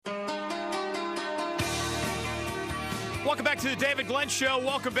Welcome back to the David Glenn Show.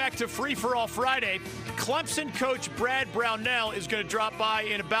 Welcome back to Free for All Friday. Clemson coach Brad Brownell is going to drop by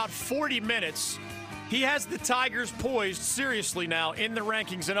in about 40 minutes. He has the Tigers poised, seriously now, in the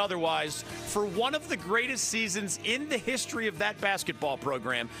rankings and otherwise, for one of the greatest seasons in the history of that basketball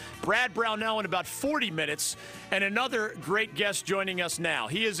program. Brad Brownell in about 40 minutes, and another great guest joining us now.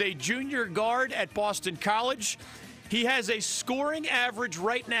 He is a junior guard at Boston College. He has a scoring average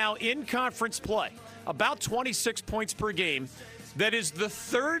right now in conference play, about 26 points per game. That is the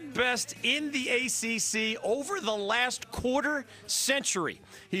third best in the ACC over the last quarter century.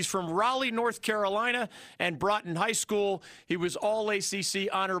 He's from Raleigh, North Carolina, and Broughton High School. He was All-ACC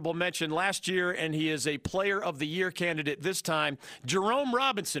honorable mention last year, and he is a Player of the Year candidate this time. Jerome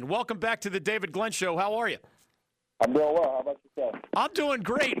Robinson, welcome back to the David Glenn Show. How are you? I'm doing well. How about yourself? I'm doing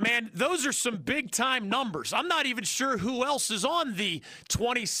great, man. Those are some big-time numbers. I'm not even sure who else is on the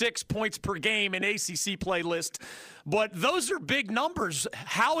 26 points per game in ACC play list, but those are big numbers.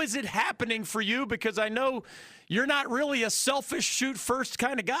 How is it happening for you? Because I know you're not really a selfish shoot-first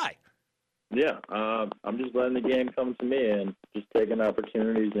kind of guy. Yeah, I'm just letting the game come to me and just taking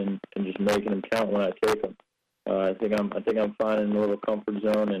opportunities and just making them count when I take them. I think I'm finding a little comfort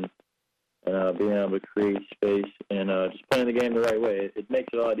zone and being able to create space and just playing the game the right way. It makes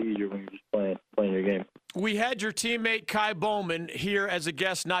it a lot easier when you're just playing your game. We had your teammate Kai Bowman here as a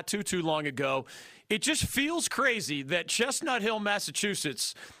guest not too long ago. It just feels crazy that Chestnut Hill,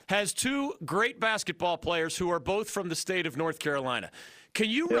 Massachusetts, has two great basketball players who are both from the state of North Carolina. Can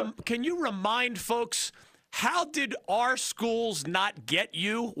you remind folks, how did our schools not get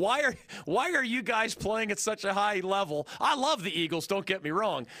you? Why are you guys playing at such a high level? I love the Eagles, don't get me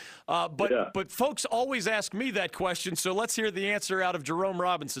wrong. But folks always ask me that question, so let's hear the answer out of Jerome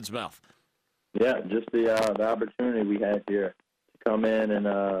Robinson's mouth. Yeah, just the opportunity we had here to come in and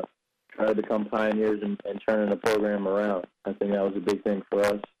try to become pioneers and turning the program around. I think that was a big thing for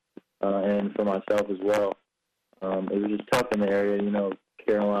us and for myself as well. It was just tough in the area,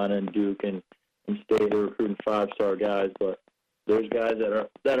 Carolina and Duke and State are recruiting five-star guys, but there's guys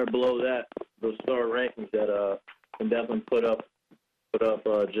that are below those star rankings that can definitely put up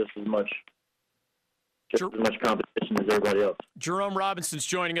just as much competition as everybody else. Jerome Robinson's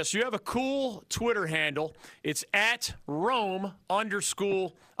joining us. You have a cool Twitter handle. It's at Rome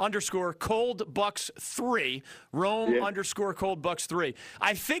 _cold bucks 3. Rome _ cold bucks 3.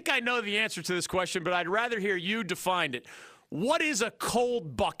 I think I know the answer to this question, but I'd rather hear you define it. What is a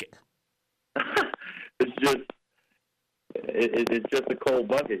cold bucket? It's just a cold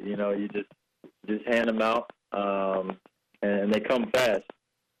bucket. You just hand them out, and they come fast.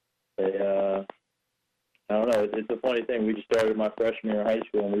 I don't know. It's a funny thing. We just started my freshman year of high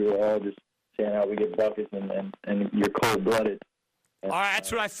school, and we were all just saying how we get buckets, and you're cold-blooded. All right,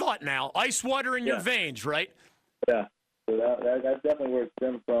 that's what I thought now. Ice water in your veins, right? Yeah. So that's definitely where it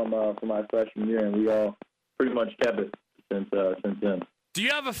stemmed from my freshman year, and we all pretty much kept it since then. Do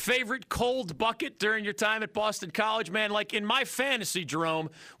you have a favorite cold bucket during your time at Boston College, man? Like in my fantasy, Jerome,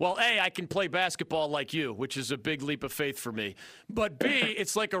 well, A, I can play basketball like you, which is a big leap of faith for me. But B,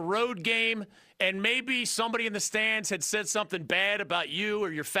 it's like a road game, and maybe somebody in the stands had said something bad about you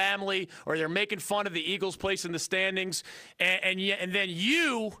or your family, or they're making fun of the Eagles' place in the standings, and then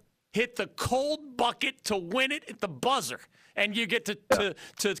you hit the cold bucket to win it at the buzzer. And you get to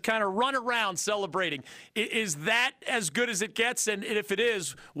kind of run around celebrating. Is that as good as it gets? And if it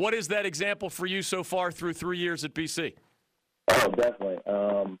is, what is that example for you so far through 3 years at BC? Oh, definitely.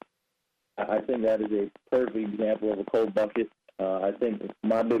 I think that is a perfect example of a cold bucket. I think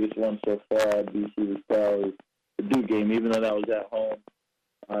my biggest one so far at BC was probably the Duke game, even though that was at home.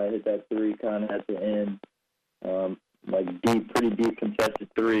 I hit that three kind of at the end, pretty deep contested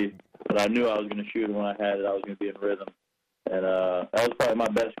three. But I knew I was going to shoot it when I had it. I was going to be in rhythm. And that was probably my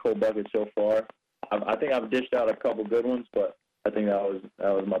best cold bucket so far. I think I've dished out a couple good ones, but I think that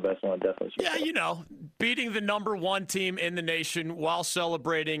was my best one, definitely. Yeah, beating the #1 team in the nation while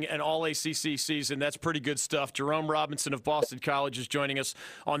celebrating an All-ACC season, that's pretty good stuff. Jerome Robinson of Boston College is joining us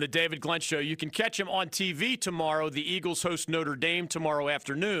on the David Glenn Show. You can catch him on TV tomorrow. The Eagles host Notre Dame tomorrow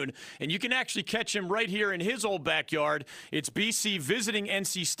afternoon, and you can actually catch him right here in his old backyard. It's BC visiting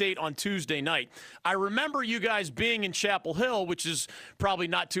NC State on Tuesday night. I remember you guys being in Chapel Hill, which is probably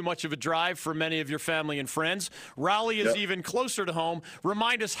not too much of a drive for many of your family and friends. Raleigh is even closer to home.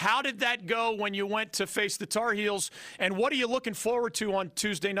 Remind us, how did that go when you went to face the Tar Heels, and what are you looking forward to on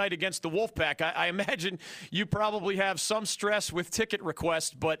Tuesday night against the Wolfpack? I imagine you probably have some stress with ticket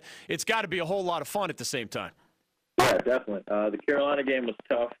requests, but it's got to be a whole lot of fun at the same time. Yeah, definitely. The Carolina game was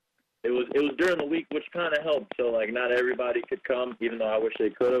tough. It was during the week, which kind of helped. So, not everybody could come, even though I wish they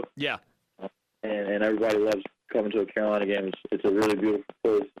could have. Yeah. And everybody loves coming to a Carolina game. It's a really beautiful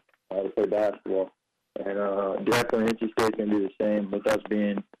place to play basketball. And definitely NC State's going to do the same with us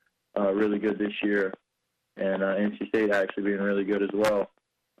being really good this year, and NC State actually being really good as well.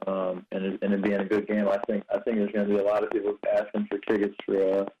 And it being a good game, I think there's going to be a lot of people asking for tickets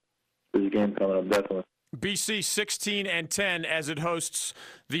for this game coming up, definitely. BC 16-10 as it hosts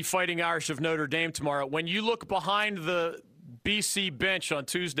the Fighting Irish of Notre Dame tomorrow. When you look behind the BC bench on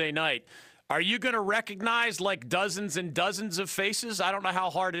Tuesday night, are you going to recognize like dozens and dozens of faces? I don't know how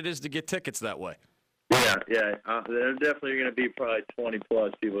hard it is to get tickets that way. Yeah. There's definitely going to be probably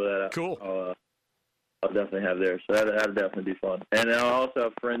 20-plus people that cool. I'll definitely have there. So that'll definitely be fun. And then I'll also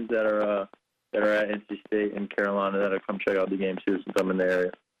have friends that are at NC State and Carolina that'll come check out the game too since I'm in the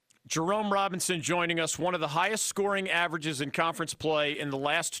area. Jerome Robinson joining us, one of the highest scoring averages in conference play in the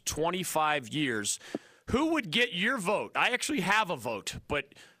last 25 years. Who would get your vote? I actually have a vote,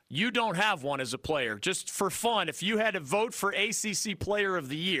 but you don't have one as a player. Just for fun, if you had to vote for ACC Player of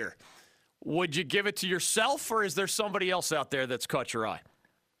the Year, would you give it to yourself, or is there somebody else out there that's caught your eye?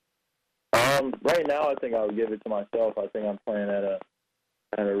 Right now, I think I would give it to myself. I think I'm playing at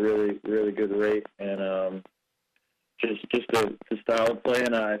a really, really good rate, and just the style of play.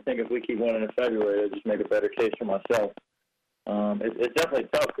 And I think if we keep winning in February, it'll just make a better case for myself. It's definitely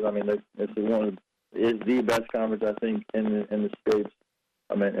tough because I mean it's the best conference I think in the states.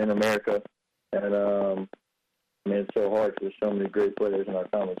 I mean in America, and I mean it's so hard because there's so many great players in our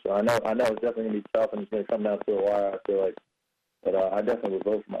conference. So I know it's definitely gonna be tough, and it's gonna come down to a wire. I feel like, but I definitely would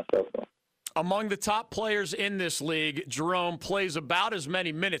vote for myself though. Among the top players in this league, Jerome plays about as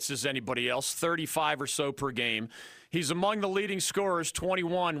many minutes as anybody else, 35 or so per game. He's among the leading scorers,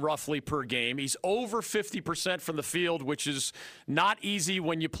 21 roughly per game. He's over 50% from the field, which is not easy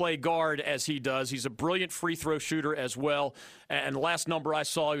when you play guard as he does. He's a brilliant free throw shooter as well. And the last number I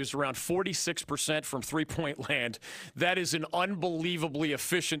saw, he was around 46% from three-point land. That is an unbelievably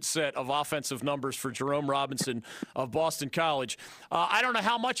efficient set of offensive numbers for Jerome Robinson of Boston College. I don't know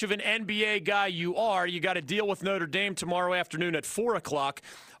how much of an NBA guy you are. You got to deal with Notre Dame tomorrow afternoon at 4 o'clock.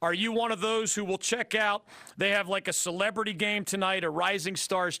 Are you one of those who will check out? They have like a celebrity game tonight, a Rising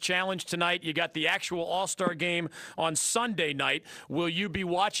Stars Challenge tonight. You got the actual All-Star game on Sunday night. Will you be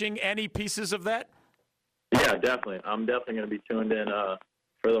watching any pieces of that? Yeah, definitely. I'm definitely going to be tuned in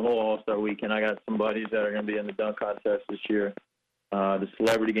for the whole All-Star weekend. I got some buddies that are going to be in the dunk contest this year. The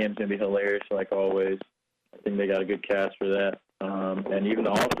celebrity game is going to be hilarious, like always. I think they got a good cast for that. And even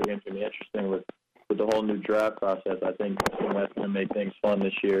the All-Star game is going to be interesting with the whole new draft process. I think that's going to make things fun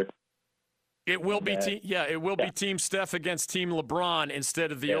this year. It will be be Team Steph against Team LeBron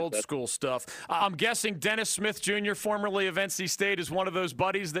instead of the old school stuff. I'm guessing Dennis Smith Jr., formerly of NC State, is one of those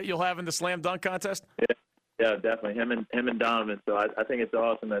buddies that you'll have in the slam dunk contest. Yeah, definitely him and Donovan. So I think it's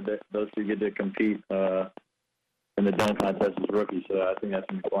awesome that those two get to compete in the dunk contest as rookies. So I think that's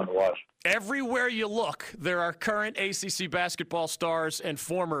going to be fun to watch. Everywhere you look, there are current ACC basketball stars and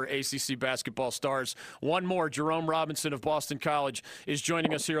former ACC basketball stars. One more, Jerome Robinson of Boston College, is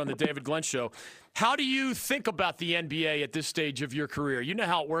joining us here on the David Glenn Show. How do you think about the NBA at this stage of your career? You know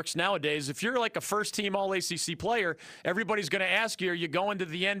how it works nowadays. If you're like a first-team All-ACC player, everybody's going to ask you, are you going to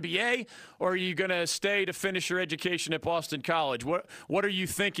the NBA or are you going to stay to finish your education at Boston College? What are you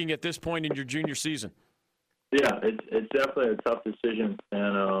thinking at this point in your junior season? Yeah, it's definitely a tough decision,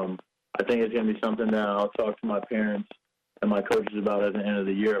 and I think it's going to be something that I'll talk to my parents and my coaches about at the end of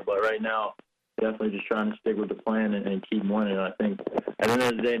the year. But right now, definitely just trying to stick with the plan and keep winning. I think at the end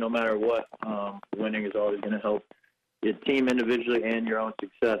of the day, no matter what, winning is always going to help your team individually and your own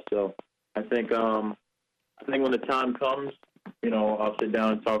success. So I think when the time comes, I'll sit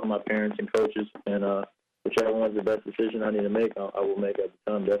down and talk with my parents and coaches, and whichever one's the best decision I need to make, I will make at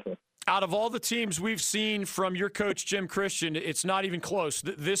the time, definitely. Out of all the teams we've seen from your coach, Jim Christian, it's not even close.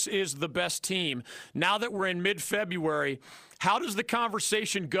 This is the best team. Now that we're in mid-February, how does the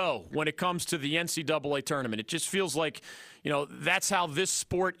conversation go when it comes to the NCAA tournament? It just feels like, that's how this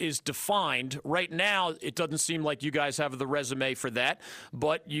sport is defined. Right now, it doesn't seem like you guys have the resume for that,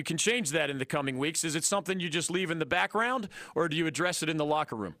 but you can change that in the coming weeks. Is it something you just leave in the background, or do you address it in the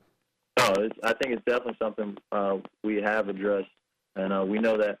locker room? No, I think it's definitely something we have addressed. And we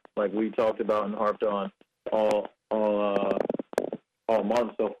know that, like we talked about and harped on all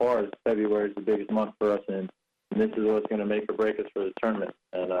month so far, February is the biggest month for us, and this is what's going to make or break us for the tournament.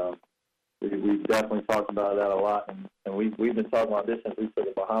 And we've definitely talked about that a lot, and we've been talking about this since we took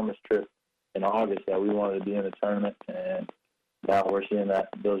a Bahamas trip in August, that we wanted to be in the tournament, and now we're seeing that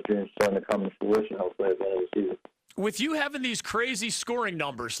those dreams starting to come to fruition, hopefully, at the end of the season. With you having these crazy scoring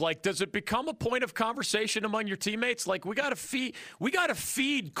numbers, like, does it become a point of conversation among your teammates? Like, we got to feed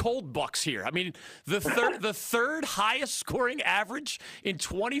cold bucks here. I mean, the third highest scoring average in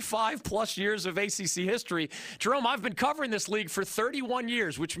 25 plus years of ACC history. Jerome, I've been covering this league for 31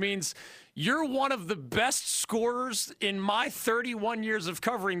 years, which means you're one of the best scorers in my 31 years of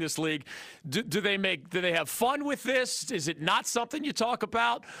covering this league. Do they have fun with this? Is it not something you talk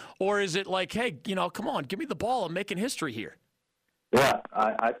about? Or is it like, hey, come on, give me the ball. I'm making history here. Yeah,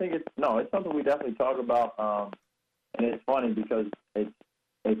 I think it's something we definitely talk about. And it's funny because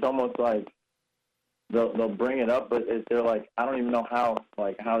it's almost like they'll bring it up, but they're like, I don't even know how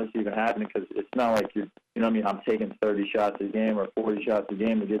this even happened, because it's not like I'm taking 30 shots a game or 40 shots a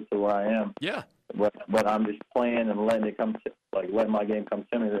game to get to where I am. Yeah. But I'm just playing and letting it come, letting my game come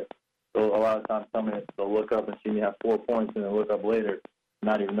to me. So a lot of times they'll look up and see me have 4 points, and then look up later,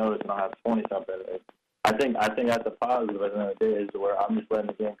 not even notice, and I'll have 20-something. I think that's a positive at the end of the day, is where I'm just letting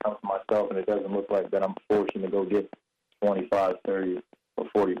the game come to myself, and it doesn't look like that I'm forcing to go get 25, 30, or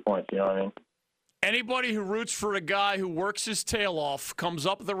 40 points. You know what I mean? Anybody who roots for a guy who works his tail off, comes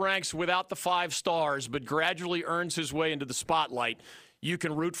up the ranks without the 5 stars, but gradually earns his way into the spotlight, you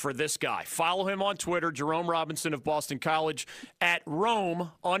can root for this guy. Follow him on Twitter, Jerome Robinson of Boston College, at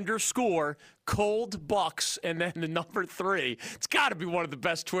Rome_cold_bucks, and then the number 3. It's got to be one of the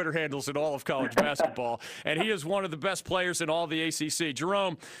best Twitter handles in all of college basketball, and he is one of the best players in all the ACC.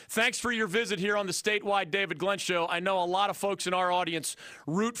 Jerome, thanks for your visit here on the statewide David Glenn Show. I know a lot of folks in our audience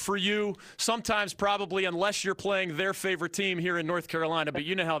root for you, sometimes probably unless you're playing their favorite team here in North Carolina, but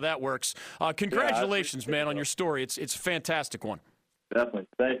you know how that works. Congratulations, man, on your story. It's a fantastic one. Definitely.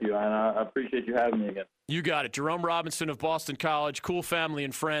 Thank you, and I appreciate you having me again. You got it. Jerome Robinson of Boston College, cool family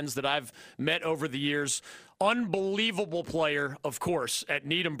and friends that I've met over the years. Unbelievable player, of course, at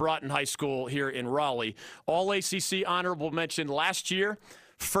Needham Broughton High School here in Raleigh. All-ACC honorable mention last year,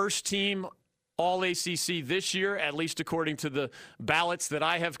 first team All-ACC this year, at least according to the ballots that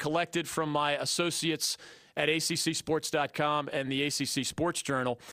I have collected from my associates at ACCsports.com and the ACC Sports Journal.